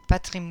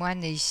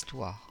Patrimoine et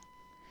Histoire.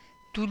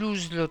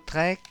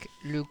 Toulouse-Lautrec,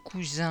 le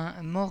cousin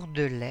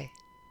mordelais.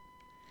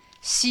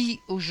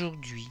 Si,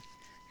 aujourd'hui,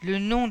 le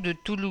nom de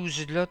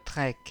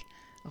Toulouse-Lautrec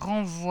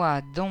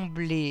renvoie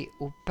d'emblée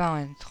au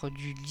peintre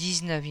du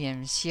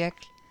XIXe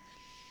siècle,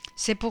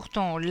 c'est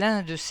pourtant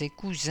l'un de ses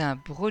cousins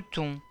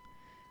bretons,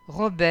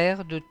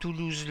 Robert de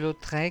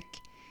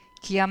Toulouse-Lautrec,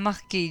 qui a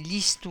marqué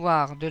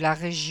l'histoire de la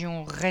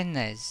région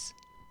rennaise.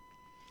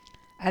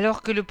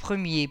 Alors que le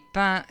premier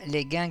peint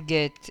les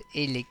guinguettes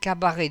et les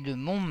cabarets de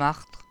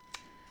Montmartre,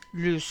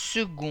 le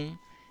second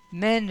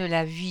mène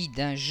la vie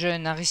d'un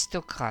jeune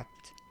aristocrate.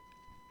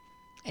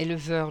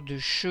 Éleveur de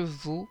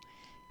chevaux,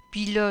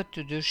 pilote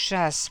de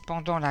chasse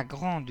pendant la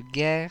Grande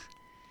Guerre,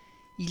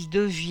 il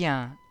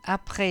devient,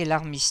 après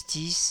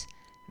l'armistice,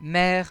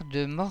 maire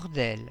de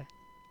Mordel.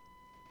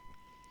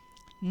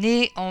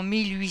 Né en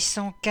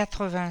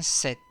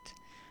 1887,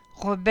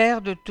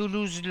 Robert de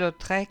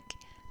Toulouse-Lautrec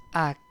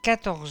a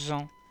 14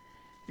 ans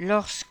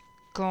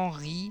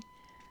lorsqu'Henri,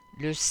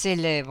 le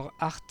célèbre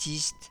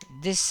artiste,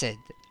 décède.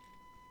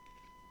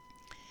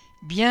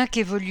 Bien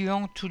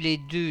qu'évoluant tous les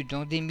deux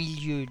dans des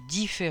milieux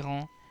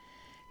différents,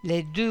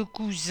 les deux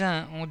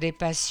cousins ont des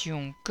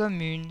passions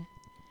communes,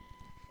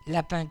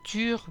 la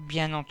peinture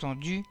bien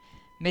entendu,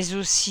 mais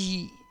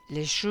aussi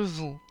les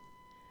chevaux,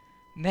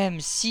 même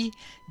si,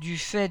 du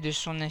fait de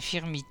son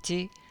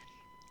infirmité,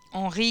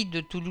 Henri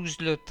de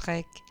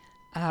Toulouse-Lautrec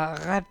a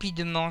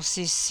rapidement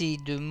cessé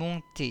de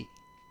monter.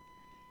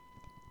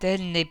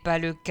 Tel n'est pas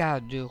le cas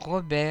de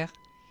Robert,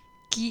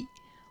 qui,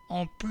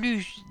 en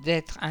plus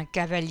d'être un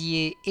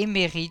cavalier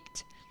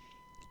émérite,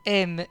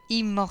 aime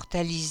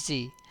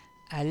immortaliser,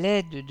 à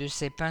l'aide de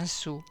ses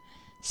pinceaux,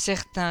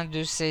 certains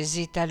de ses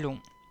étalons.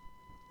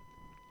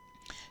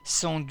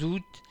 Sans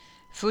doute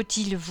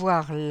faut-il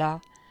voir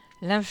là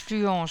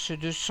l'influence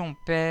de son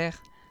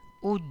père,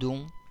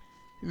 Odon,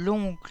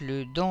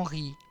 l'oncle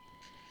d'Henri,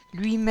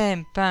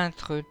 lui-même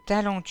peintre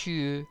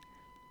talentueux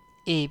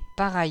et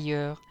par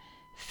ailleurs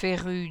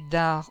féru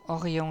d'art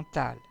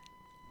oriental.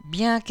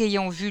 Bien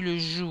qu'ayant vu le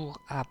jour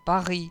à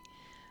Paris,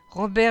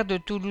 Robert de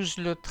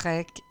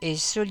Toulouse-Lautrec est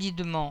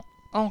solidement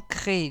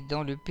ancré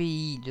dans le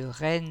pays de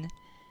Rennes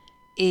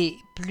et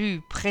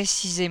plus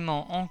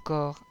précisément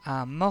encore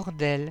à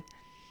Mordel,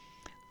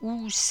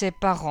 où ses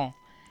parents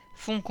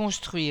font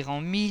construire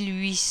en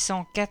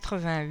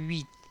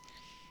 1888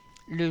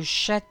 le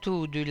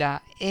château de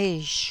la Et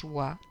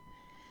Histoire,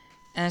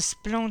 un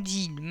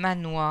splendide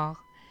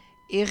manoir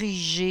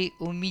érigé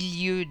au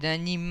milieu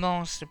d'un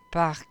immense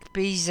parc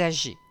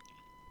paysager.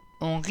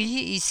 Henri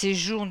y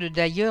séjourne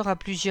d'ailleurs à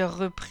plusieurs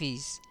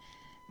reprises,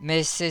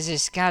 mais ses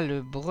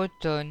escales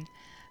bretonnes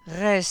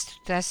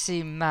restent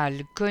assez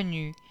mal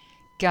connues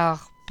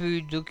car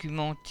peu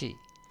documentées.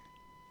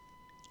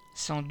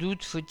 Sans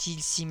doute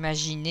faut-il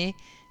s'imaginer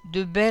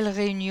de belles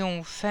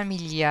réunions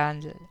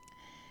familiales,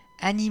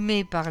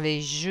 animées par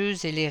les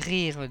jeux et les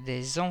rires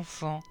des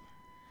enfants,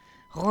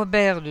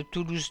 Robert de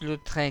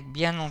Toulouse-Lautrec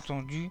bien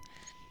entendu,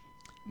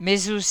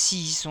 mais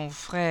aussi son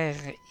frère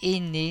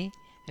aîné,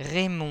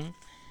 Raymond,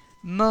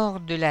 mort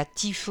de la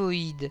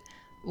typhoïde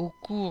au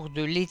cours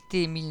de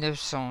l'été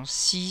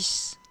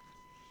 1906,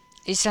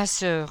 et sa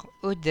sœur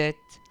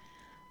Odette,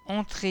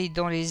 entrée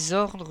dans les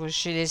ordres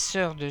chez les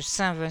sœurs de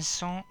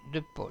Saint-Vincent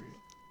de Paul.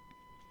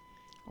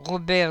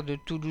 Robert de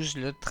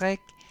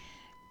Toulouse-Lautrec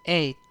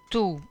est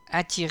tôt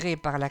attiré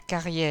par la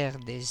carrière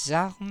des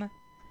armes.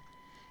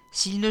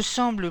 S'il ne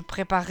semble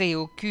préparer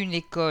aucune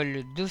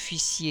école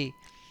d'officiers,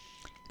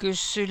 que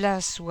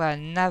cela soit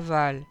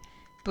navale,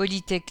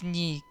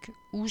 polytechnique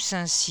ou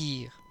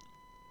Saint-Cyr,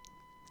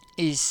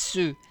 et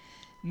ce,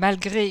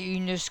 malgré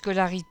une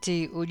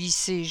scolarité au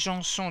lycée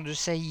Janson de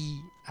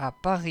Sailly à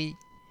Paris,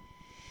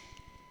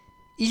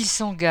 il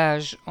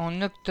s'engage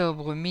en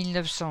octobre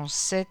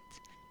 1907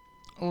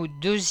 au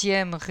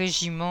 2e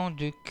régiment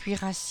de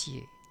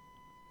cuirassiers.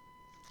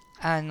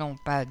 À n'en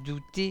pas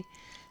douter,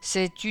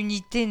 cette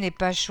unité n'est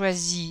pas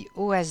choisie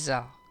au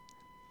hasard.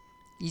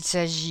 Il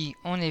s'agit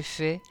en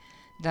effet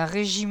d'un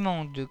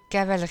régiment de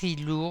cavalerie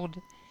lourde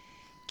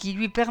qui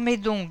lui permet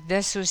donc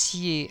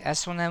d'associer à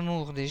son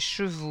amour des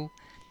chevaux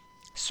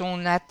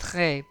son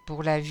attrait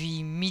pour la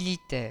vie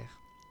militaire.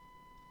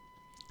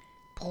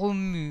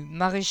 Promu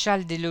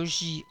maréchal des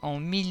logis en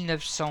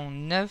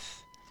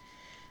 1909,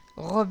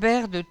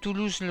 Robert de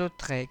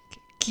Toulouse-Lautrec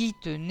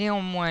quitte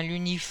néanmoins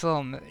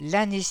l'uniforme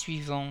l'année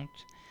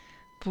suivante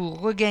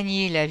pour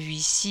regagner la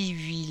vie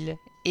civile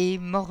et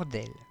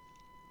Mordel.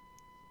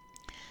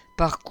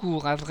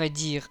 Parcours à vrai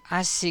dire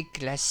assez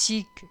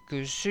classique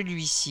que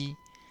celui-ci,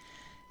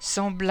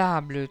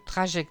 semblable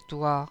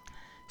trajectoire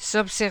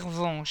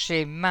s'observant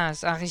chez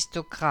maints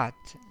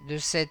aristocrates de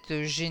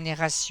cette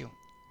génération.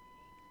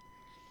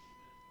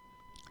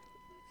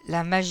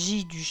 La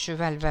magie du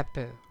cheval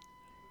vapeur.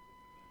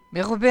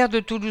 Mais Robert de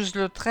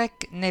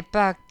Toulouse-Lautrec n'est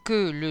pas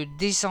que le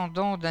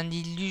descendant d'un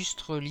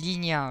illustre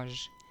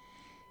lignage.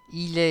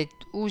 Il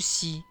est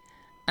aussi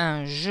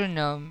un jeune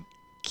homme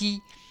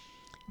qui,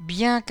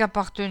 bien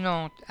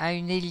qu'appartenant à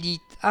une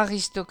élite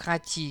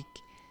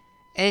aristocratique,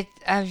 est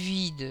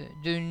avide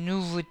de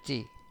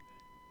nouveautés.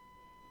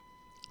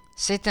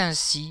 C'est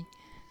ainsi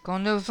qu'en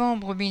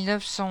novembre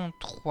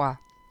 1903,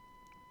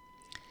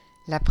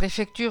 la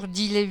préfecture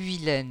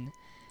d'Ille-et-Vilaine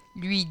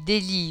lui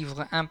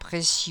délivre un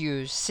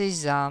précieux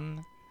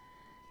sésame,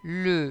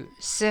 le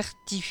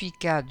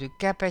certificat de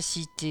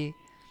capacité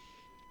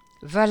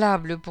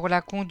valable pour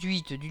la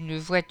conduite d'une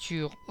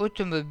voiture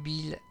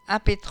automobile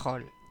à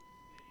pétrole,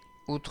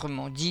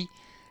 autrement dit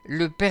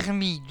le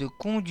permis de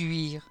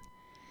conduire,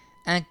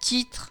 un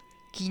titre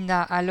qui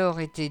n'a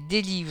alors été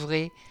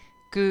délivré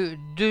que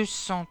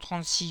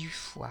 236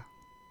 fois.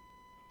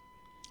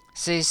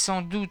 C'est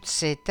sans doute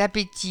cet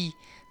appétit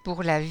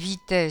pour la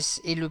vitesse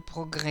et le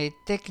progrès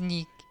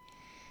technique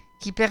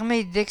qui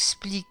permet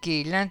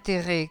d'expliquer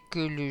l'intérêt que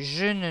le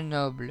jeune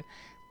noble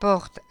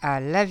porte à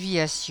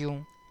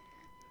l'aviation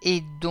et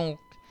donc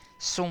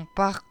son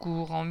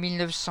parcours en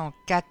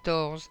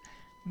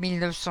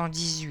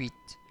 1914-1918.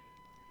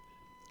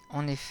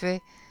 En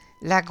effet,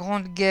 la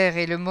Grande Guerre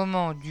est le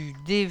moment du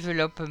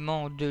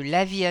développement de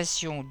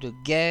l'aviation de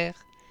guerre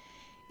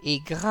et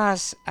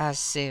grâce à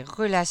ces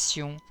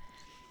relations,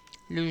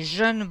 le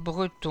jeune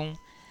Breton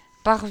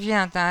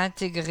parvient à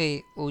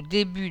intégrer au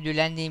début de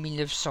l'année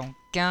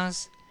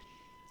 1915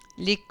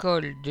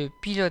 l'école de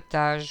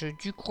pilotage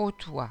du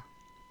Crotoy.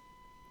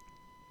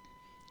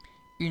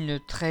 Une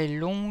très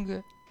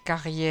longue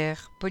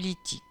carrière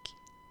politique.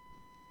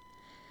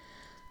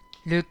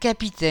 Le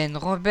capitaine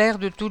Robert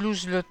de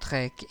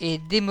Toulouse-Lautrec est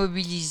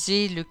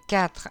démobilisé le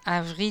 4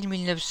 avril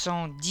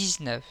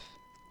 1919.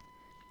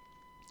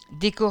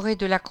 Décoré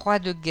de la Croix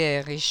de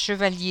guerre et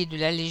chevalier de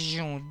la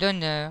Légion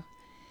d'honneur,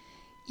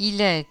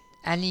 il est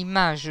à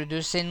l'image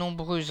de ses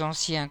nombreux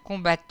anciens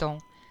combattants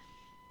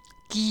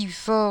qui,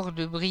 forts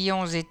de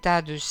brillants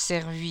états de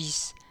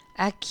service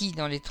acquis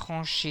dans les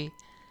tranchées,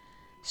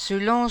 se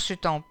lancent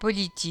en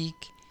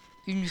politique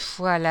une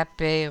fois la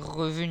paix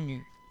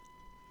revenue.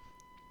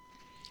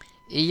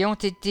 Ayant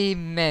été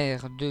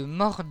maire de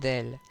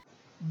Mordel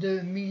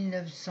de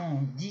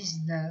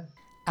 1919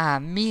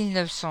 à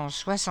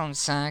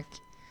 1965,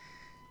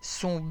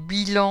 son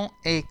bilan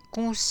est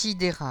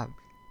considérable.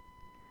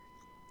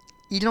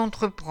 Il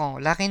entreprend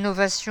la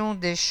rénovation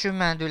des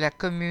chemins de la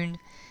commune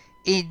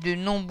et de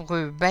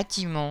nombreux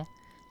bâtiments,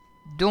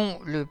 dont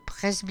le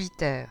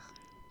presbytère.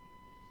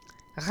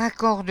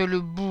 Raccorde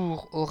le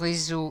bourg au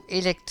réseau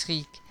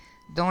électrique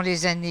dans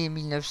les années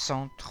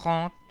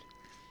 1930,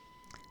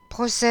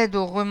 procède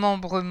au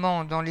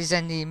remembrement dans les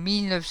années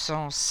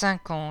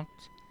 1950,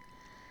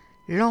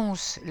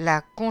 lance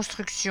la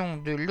construction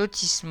de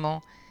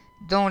lotissements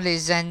dans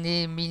les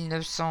années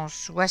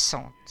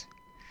 1960.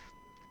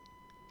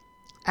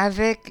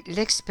 Avec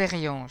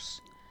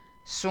l'expérience,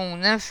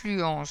 son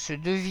influence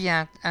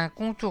devient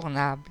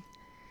incontournable,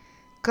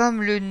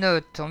 comme le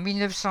note en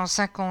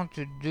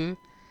 1952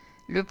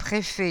 le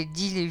préfet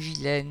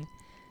d'Ille-et-Vilaine,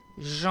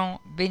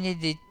 Jean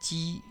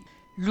Benedetti,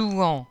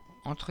 louant,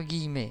 entre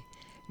guillemets,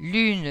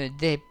 l'une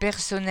des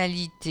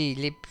personnalités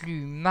les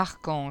plus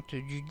marquantes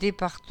du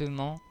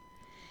département.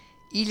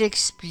 Il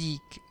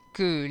explique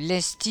que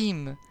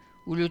l'estime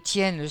où le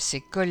tiennent ses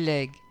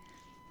collègues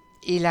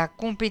et la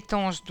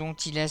compétence dont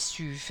il a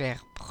su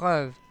faire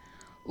preuve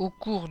au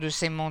cours de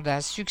ses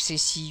mandats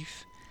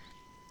successifs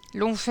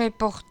l'ont fait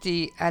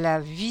porter à la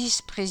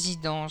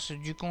vice-présidence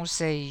du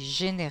Conseil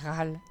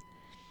général,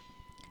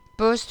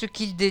 poste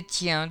qu'il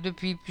détient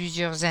depuis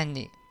plusieurs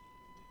années.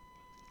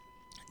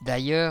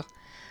 D'ailleurs,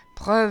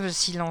 preuve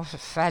s'il en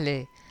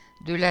fallait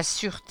de la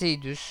sûreté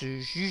de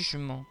ce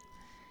jugement,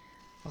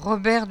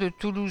 Robert de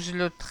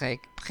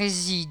Toulouse-Lautrec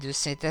préside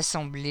cette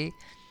assemblée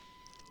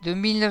de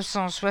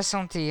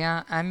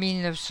 1961 à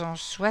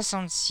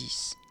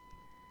 1966.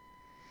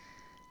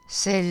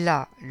 C'est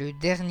là le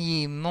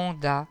dernier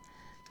mandat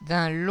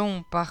d'un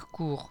long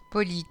parcours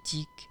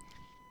politique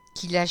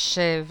qu'il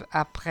achève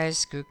à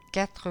presque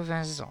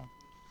 80 ans.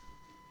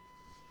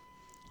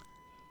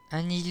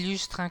 Un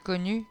illustre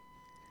inconnu ?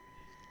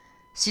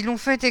 Si l'on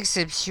fait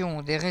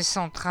exception des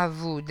récents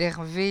travaux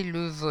d'Hervé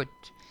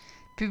Levotte,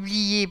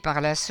 publiés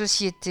par la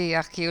Société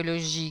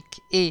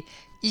archéologique et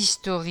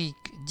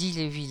historique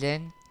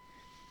d'Ille-et-Vilaine,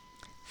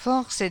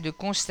 force est de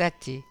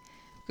constater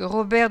que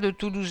Robert de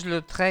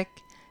Toulouse-Lautrec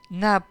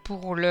n'a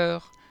pour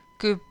l'heure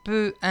que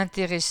peu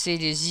intéressé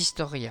les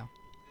historiens.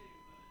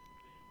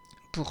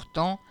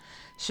 Pourtant,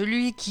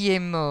 celui qui est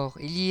mort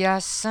il y a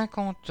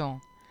 50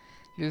 ans,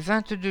 le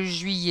 22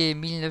 juillet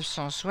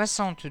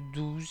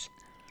 1972,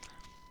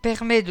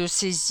 permet de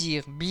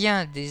saisir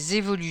bien des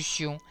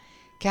évolutions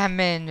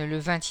qu'amène le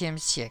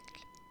XXe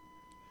siècle.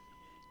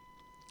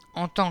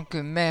 En tant que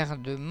maire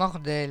de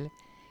Mordel,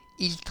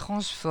 il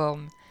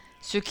transforme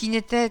ce qui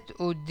n'était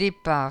au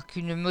départ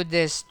qu'une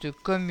modeste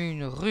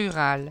commune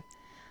rurale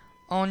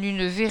en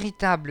une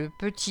véritable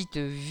petite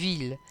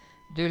ville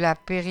de la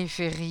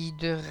périphérie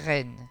de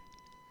Rennes.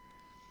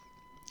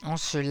 En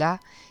cela,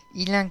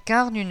 il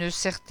incarne une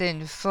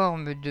certaine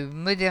forme de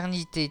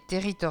modernité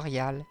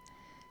territoriale,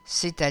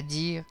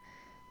 c'est-à-dire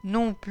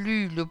non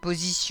plus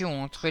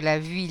l'opposition entre la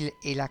ville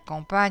et la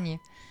campagne,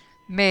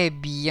 mais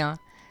bien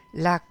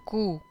la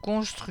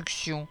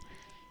co-construction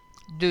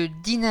de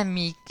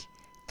dynamiques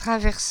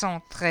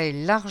traversant très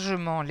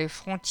largement les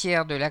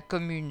frontières de la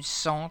commune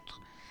centre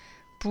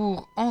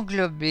pour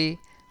englober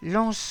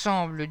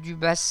l'ensemble du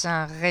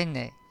bassin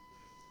rennais.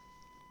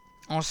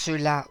 En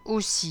cela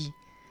aussi,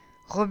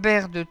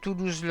 Robert de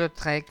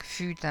Toulouse-Lautrec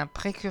fut un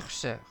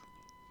précurseur.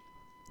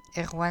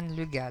 Erwan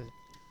Le Gall.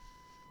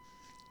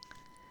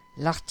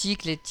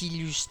 L'article est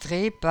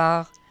illustré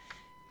par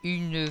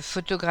une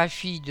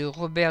photographie de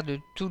Robert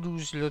de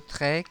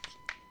Toulouse-Lautrec,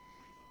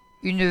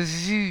 une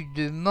vue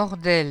de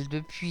Mordel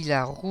depuis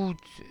la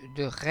route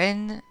de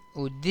Rennes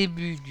au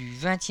début du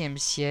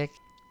XXe siècle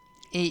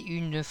et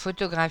une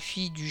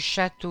photographie du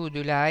château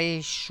de la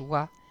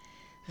Haye-Choix,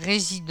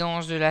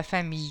 résidence de la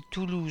famille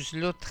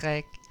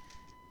Toulouse-Lautrec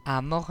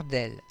à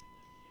Mordel.